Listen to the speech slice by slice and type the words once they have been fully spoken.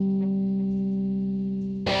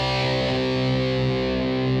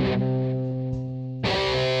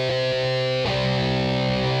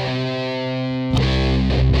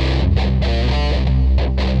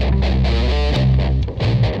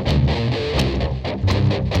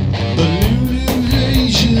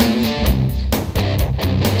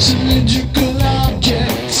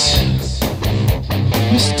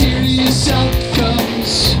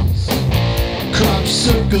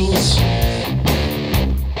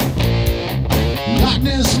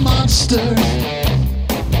Ness monster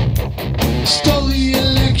stole the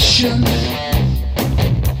election.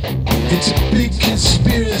 It's a big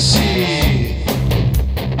conspiracy.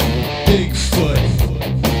 Bigfoot.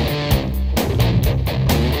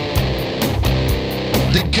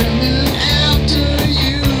 They're coming after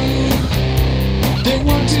you. They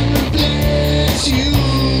want to replace you.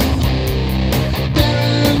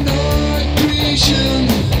 Paranoid creation.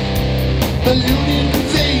 Balloon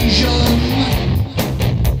invasion.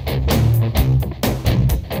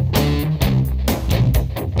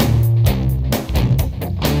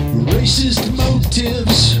 Racist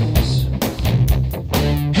motives,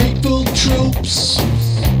 hateful tropes.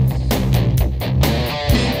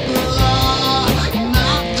 People are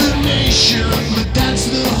not the nation, but that's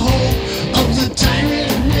the hope of the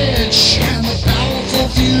tyrant rich and the powerful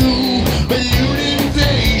few. Balloon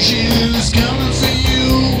invasion is coming for you.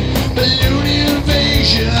 Balloon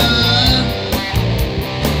invasion,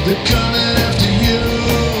 they're coming after you.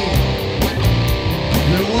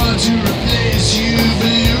 They want to replace you.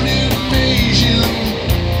 Balloon invasion,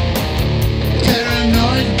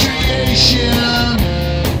 paranoid creation.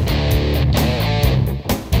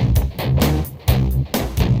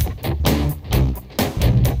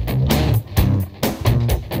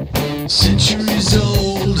 Centuries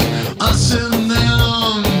old, us and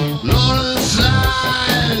them, Lord of the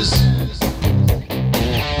Flies.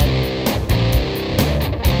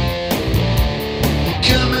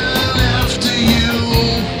 Coming after you.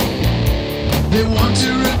 They want to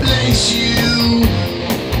replace you.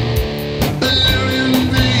 Balloon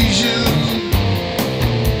invasion,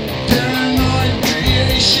 paranoid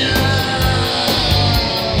creation.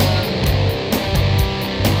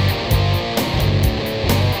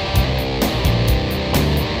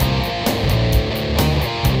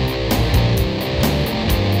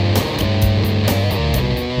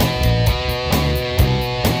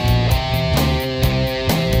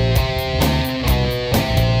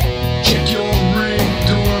 Check your ring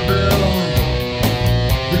doorbell.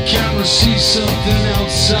 The camera sees something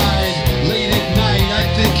outside late at night. I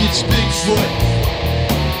think it's Bigfoot.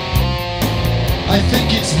 I think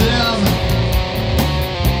it's them.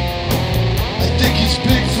 I think it's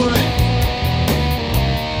Bigfoot.